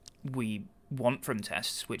that we want from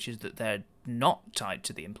tests, which is that they're not tied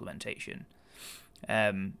to the implementation,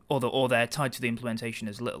 or they're tied to the implementation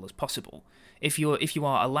as little as possible. If you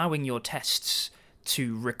are allowing your tests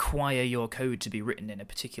to require your code to be written in a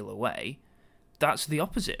particular way, that's the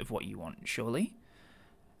opposite of what you want, surely.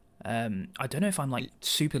 I don't know if I'm like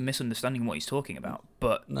super misunderstanding what he's talking about,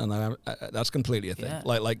 but no, that's completely a thing. Yeah.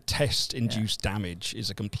 Like test-induced damage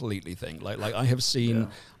is a completely thing. Like I have seen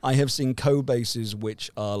code bases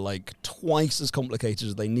which are like twice as complicated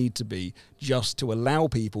as they need to be just to allow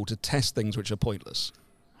people to test things which are pointless.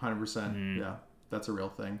 100%. Yeah, that's a real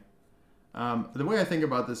thing. The way I think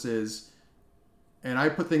about this is, and I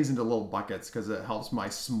put things into little buckets because it helps my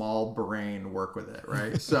small brain work with it,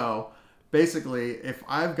 right? So basically, if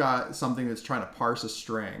I've got something that's trying to parse a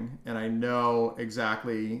string and I know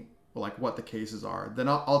exactly like what the cases are, then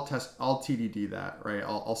I'll TDD that, right?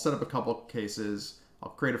 I'll set up a couple cases,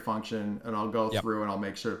 I'll create a function, and I'll go through and I'll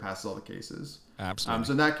make sure it passes all the cases. Absolutely.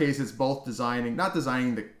 So in that case, it's both not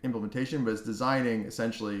designing the implementation, but it's designing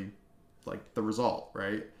essentially like the result,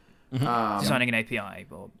 right? Mm-hmm. Designing an API,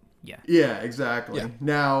 or Yeah, exactly. Yeah.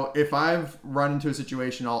 Now, if I've run into a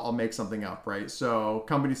situation, I'll make something up, right? So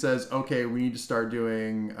company says, okay, we need to start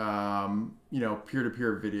doing,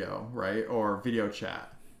 peer-to-peer video, right? Or video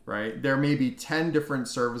chat, right? There may be 10 different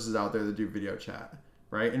services out there that do video chat,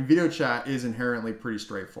 right? And video chat is inherently pretty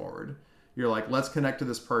straightforward. You're like, let's connect to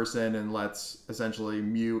this person and let's essentially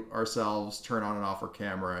mute ourselves, turn on and off our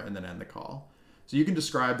camera, and then end the call. So you can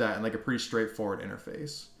describe that in like a pretty straightforward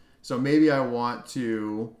interface. So maybe I want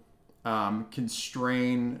to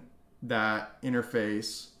constrain that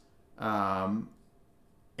interface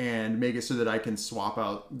and make it so that I can swap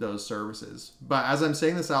out those services. But as I'm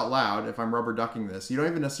saying this out loud, if I'm rubber ducking this, you don't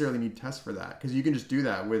even necessarily need tests for that because you can just do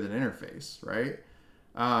that with an interface, right?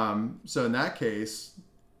 So in that case,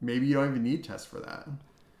 maybe you don't even need tests for that.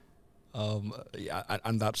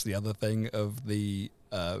 And that's the other thing of the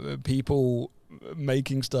people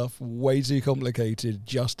making stuff way too complicated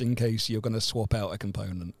just in case you're going to swap out a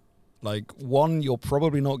component. Like, one, you're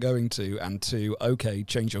probably not going to, and two, okay,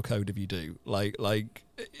 change your code if you do. Like,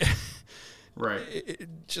 right.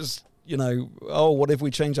 Just, what if we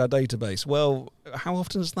change our database? Well, how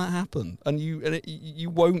often does that happen? And you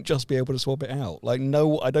won't just be able to swap it out. Like,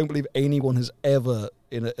 no, I don't believe anyone has ever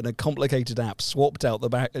in a complicated app swapped out the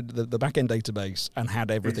back-end database and had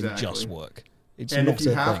everything just work. It's and not if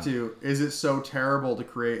you have to, is it so terrible to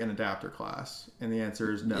create an adapter class? And the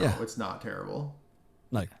answer is no, It's not terrible.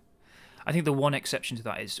 No. I think the one exception to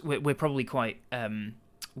that is we're probably quite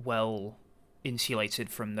well insulated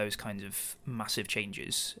from those kinds of massive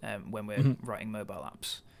changes when we're writing mobile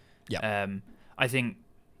apps. Yeah. I think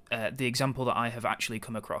the example that I have actually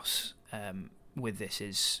come across with this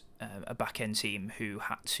is a back-end team who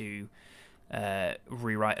had to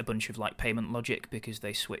rewrite a bunch of like payment logic because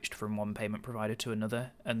they switched from one payment provider to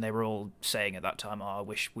another, and they were all saying at that time, I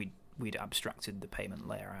wish we'd abstracted the payment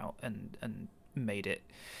layer out and made it,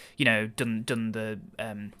 done the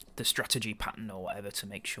strategy pattern or whatever to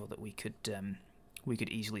make sure that we could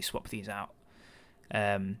easily swap these out.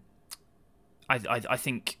 I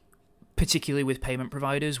think particularly with payment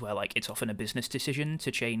providers where like it's often a business decision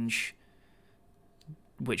to change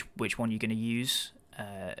which one you're going to use,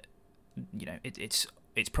 it's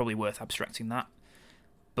probably worth abstracting that.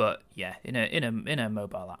 But yeah, in a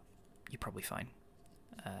mobile app, you're probably fine.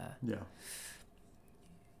 Yeah.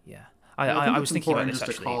 I was thinking about this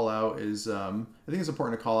actually. To call out is I think it's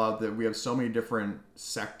important to call out that we have so many different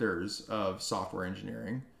sectors of software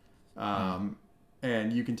engineering,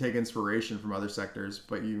 and you can take inspiration from other sectors,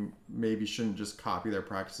 but you maybe shouldn't just copy their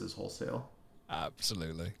practices wholesale.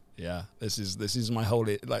 Absolutely, yeah. This is my whole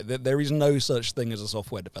like. There is no such thing as a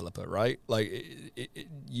software developer, right? Like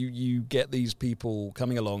you get these people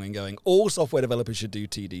coming along and going, all software developers should do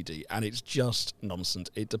TDD, and it's just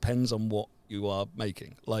nonsense. It depends on what you are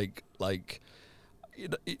making. Like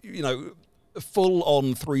full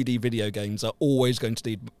on 3D video games are always going to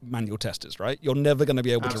need manual testers, right? You're never going to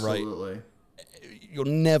be able to write. You're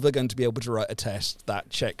never going to be able to write a test that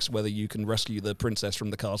checks whether you can rescue the princess from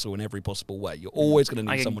the castle in every possible way. You're always going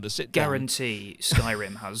to need someone to sit down. I guarantee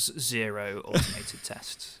Skyrim has 0 automated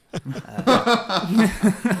tests.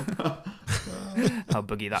 How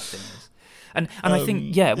buggy that thing is. And I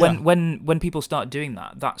think when people start doing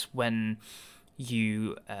that, that's when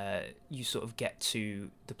you sort of get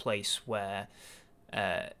to the place where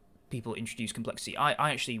people introduce complexity.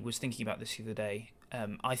 I actually was thinking about this the other day.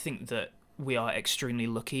 I think that we are extremely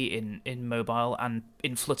lucky in mobile and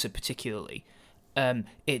in Flutter particularly.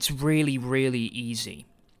 It's really, really easy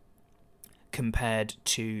compared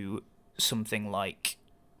to something like,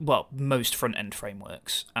 well, most front-end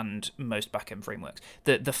frameworks and most back-end frameworks.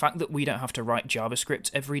 The fact that we don't have to write JavaScript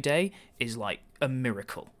every day is like a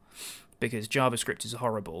miracle, because JavaScript is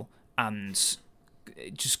horrible and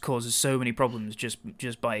it just causes so many problems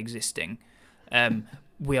just by existing.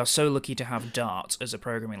 We are so lucky to have Dart as a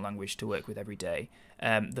programming language to work with every day.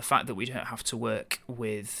 The fact that we don't have to work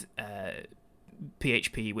with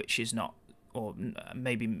PHP, which is not, or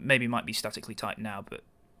maybe might be statically typed now, but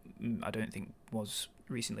I don't think was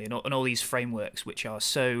recently, and all these frameworks which are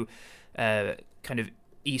so kind of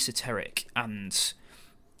esoteric and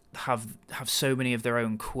have so many of their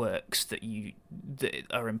own quirks that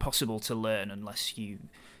are impossible to learn unless you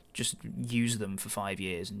just use them for 5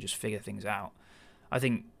 years and just figure things out. I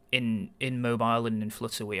think in mobile and in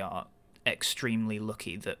Flutter we are extremely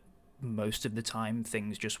lucky that most of the time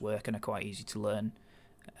things just work and are quite easy to learn.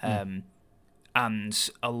 And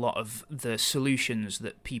a lot of the solutions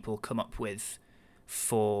that people come up with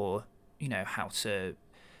for, how to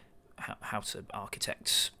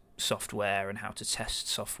architect software and how to test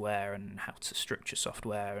software and how to structure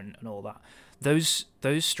software and all that, those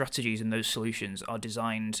strategies and those solutions are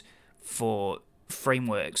designed for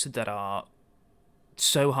frameworks that are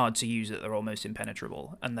so hard to use that they're almost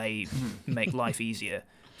impenetrable, and they make life easier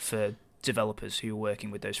for developers who are working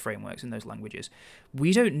with those frameworks and those languages.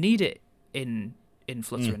 We don't need it in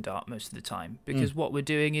Flutter and Dart most of the time, because what we're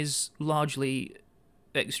doing is largely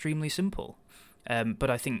extremely simple. But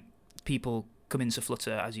I think people come into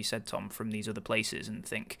Flutter, as you said, Tom, from these other places and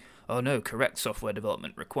think, oh no, correct software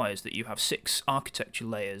development requires that you have 6 architecture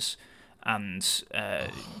layers and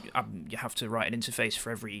you have to write an interface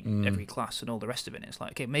for every class and all the rest of it. And it's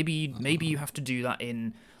like, okay, maybe you have to do that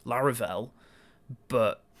in Laravel,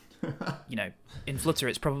 but in Flutter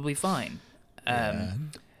it's probably fine.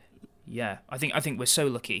 Yeah, I think we're so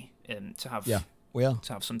lucky to have we are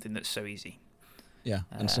to have something that's so easy. Yeah,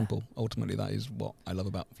 and simple. Ultimately, that is what I love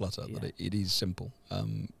about Flutter, that it is simple.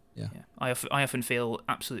 I often feel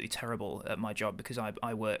absolutely terrible at my job because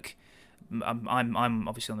I work. I'm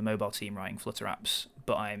obviously on the mobile team writing Flutter apps,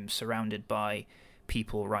 but I'm surrounded by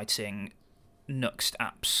people writing Nuxt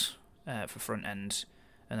apps for front end,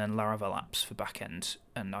 and then Laravel apps for back end,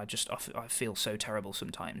 and I feel so terrible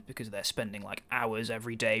sometimes because they're spending like hours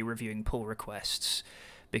every day reviewing pull requests,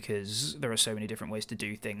 because there are so many different ways to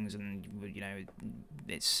do things, and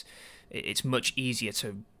it's much easier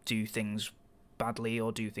to do things badly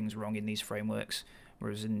or do things wrong in these frameworks,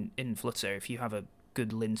 whereas in Flutter, if you have a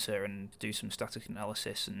good linter and do some static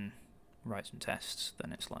analysis and write some tests,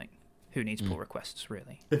 then it's like, who needs pull requests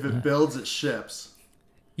really? If it builds, it ships.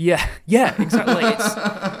 Yeah, exactly. It's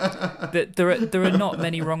there are not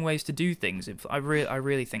many wrong ways to do things. I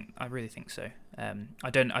really think so. I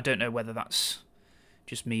don't know whether that's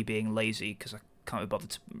just me being lazy because I can't be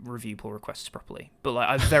bothered to review pull requests properly. But like,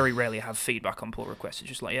 I very rarely have feedback on pull requests. It's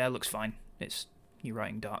just like, yeah, it looks fine. It's you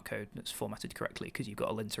writing Dart code that's formatted correctly because you've got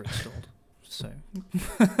a linter installed. So,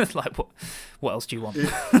 like, what else do you want?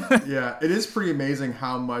 It is pretty amazing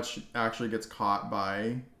how much actually gets caught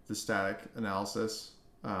by the static analysis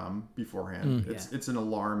beforehand. It's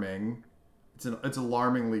alarmingly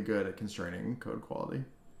good at constraining code quality.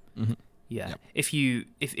 Mm-hmm. Yeah. Yep.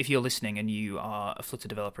 If you're listening and you are a Flutter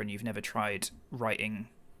developer and you've never tried writing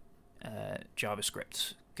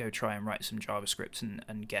JavaScript, go try and write some JavaScript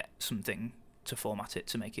and get something to format it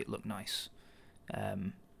to make it look nice.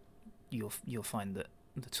 You'll find that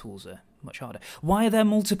the tools are much harder. Why are there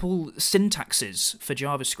multiple syntaxes for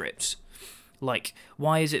JavaScript? Like,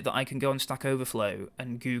 why is it that I can go on Stack Overflow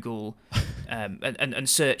and Google and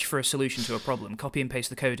search for a solution to a problem, copy and paste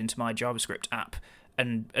the code into my JavaScript app,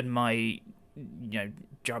 and my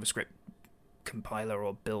JavaScript compiler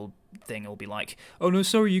or build thing will be like, oh no,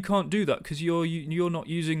 sorry, you can't do that because you're not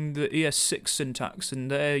using the ES6 syntax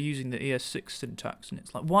and they're using the ES6 syntax, and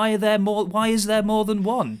it's like, why is there more than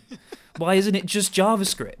one? Why isn't it just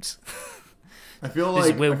JavaScript? I feel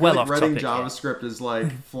like writing JavaScript is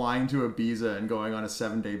like flying to Ibiza and going on a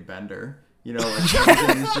 7-day bender. Like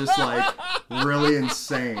everything is just like really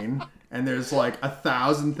insane, and there's like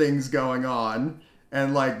 1,000 things going on,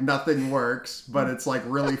 and like nothing works, but it's like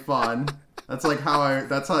really fun. That's how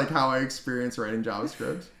I experience writing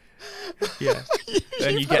JavaScript. Yeah.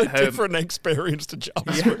 And you get had a home. different experience to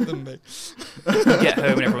JavaScript than me. You get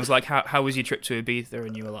home and everyone's like, "How was your trip to Ibiza?"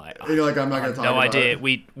 And you were like, You're like, I'm not going to talk no about idea. it.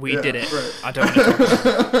 We Yeah, did it. right. I don't want to talk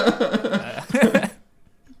about it.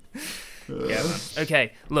 Yeah, man.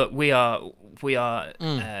 Okay, look, we are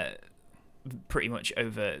pretty much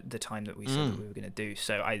over the time that we said that we were going to do.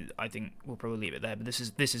 So I think we'll probably leave it there. But this has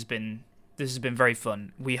been very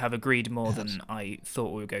fun. We have agreed more than I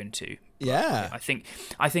thought we were going to. But Yeah. I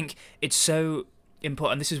think it's so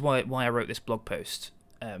important. This is why I wrote this blog post,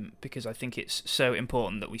 because I think it's so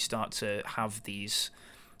important that we start to have these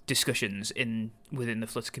discussions within the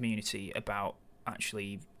Flutter community about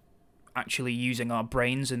actually using our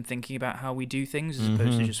brains and thinking about how we do things, as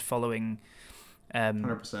opposed to just following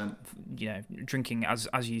 100%. Drinking,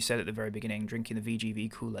 as you said at the very beginning, drinking the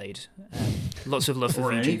VGV Kool-Aid. Lots of love for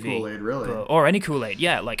Or VGV. any Kool-Aid, really. Or any Kool-Aid,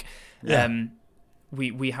 yeah. Like, Yeah.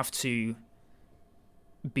 We have to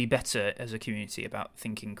be better as a community about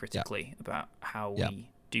thinking critically about how we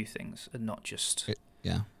do things, and not just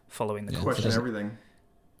following the Question everything.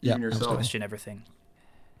 Yeah, Even yourself. question everything.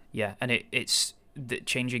 Yeah, and it's that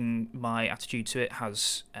changing my attitude to it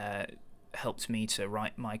has helped me to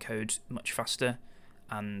write my code much faster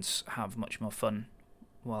and have much more fun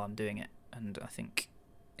while I'm doing it. And I think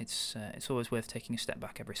it's always worth taking a step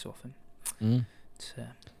back every so often to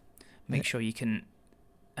make sure you can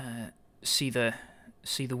see the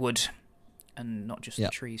wood and not just the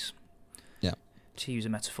trees. Yeah. To use a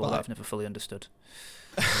metaphor that I've never fully understood.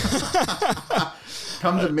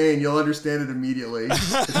 Come to Maine, you'll understand it immediately.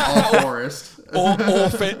 It's all forest.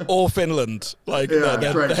 or Finland. Like they're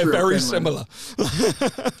very similar.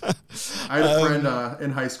 I had a friend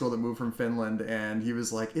in high school that moved from Finland, and he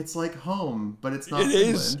was like, "It's like home, but it's not." It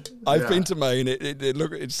Finland. is. I've been to Maine.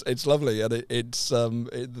 It's lovely, and they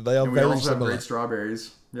are and we very also similar. have great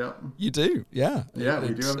strawberries. Yep. You do, yeah. Yeah, we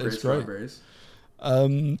do have great strawberries.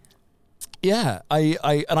 Yeah,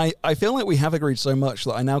 I feel like we have agreed so much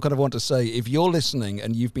that I now kind of want to say, if you're listening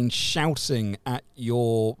and you've been shouting at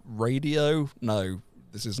your radio, no,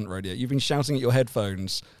 this isn't radio. You've been shouting at your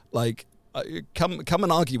headphones, like, come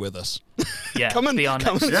and argue with us. Yeah, be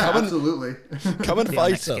honest. Absolutely. Come and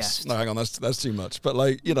fight us. Guest. No, hang on, that's too much. But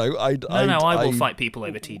like, I will fight people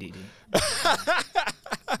over TDD.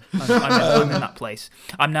 I'm in that place.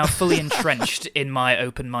 I'm now fully entrenched in my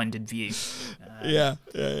open-minded view. Yeah.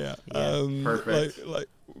 Perfect.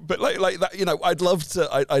 But that,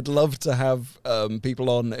 I'd love to have people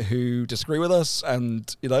on who disagree with us,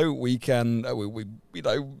 and we can we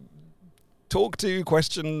talk to,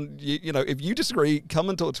 question. If you disagree, come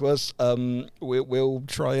and talk to us. We'll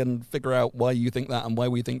try and figure out why you think that and why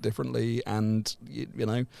we think differently, and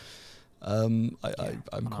I'm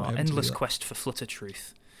quite endless quest for Flutter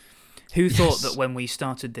truth. Who thought that when we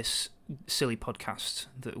started this silly podcast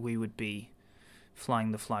that we would be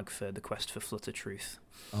flying the flag for the quest for Flutter truth?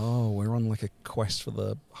 Oh, we're on like a quest for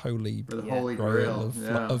the holy grail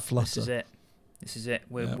of Flutter. This is it.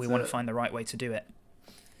 We want to find the right way to do it.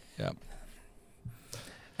 Yeah.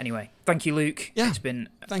 Anyway, thank you, Luke. Yeah. It's been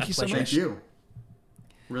thank you so much. Thank you.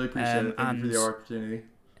 Really appreciate it. Thank you for the opportunity.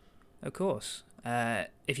 Of course.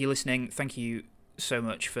 If you're listening, thank you so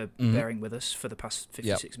much for bearing with us for the past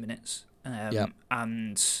 56 minutes.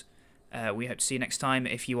 And we hope to see you next time.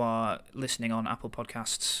 If you are listening on Apple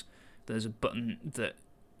Podcasts, there's a button that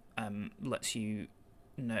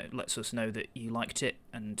lets us know that you liked it,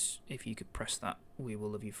 and if you could press that, we will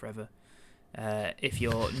love you forever. If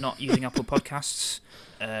you're not using Apple Podcasts,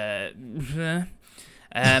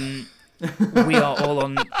 we are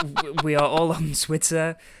all on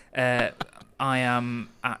Twitter. I am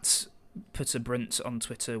at Putterbrunt on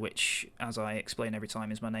Twitter, which, as I explain every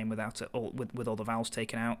time, is my name with all the vowels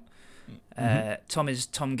taken out. Tom is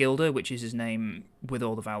Tom Gilder, which is his name with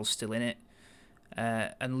all the vowels still in it.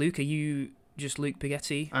 And Luke, are you just Luke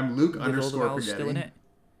Pighetti? I'm Luke with all the vowels Pighetti. Still in it?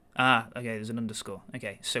 Ah, okay, there's an underscore.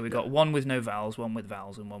 Okay, so we've got one with no vowels, one with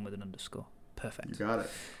vowels, and one with an underscore. Perfect. You got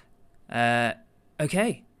it.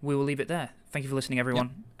 Okay, we will leave it there. Thank you for listening,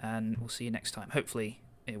 everyone, and we'll see you next time. Hopefully,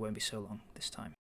 it won't be so long this time.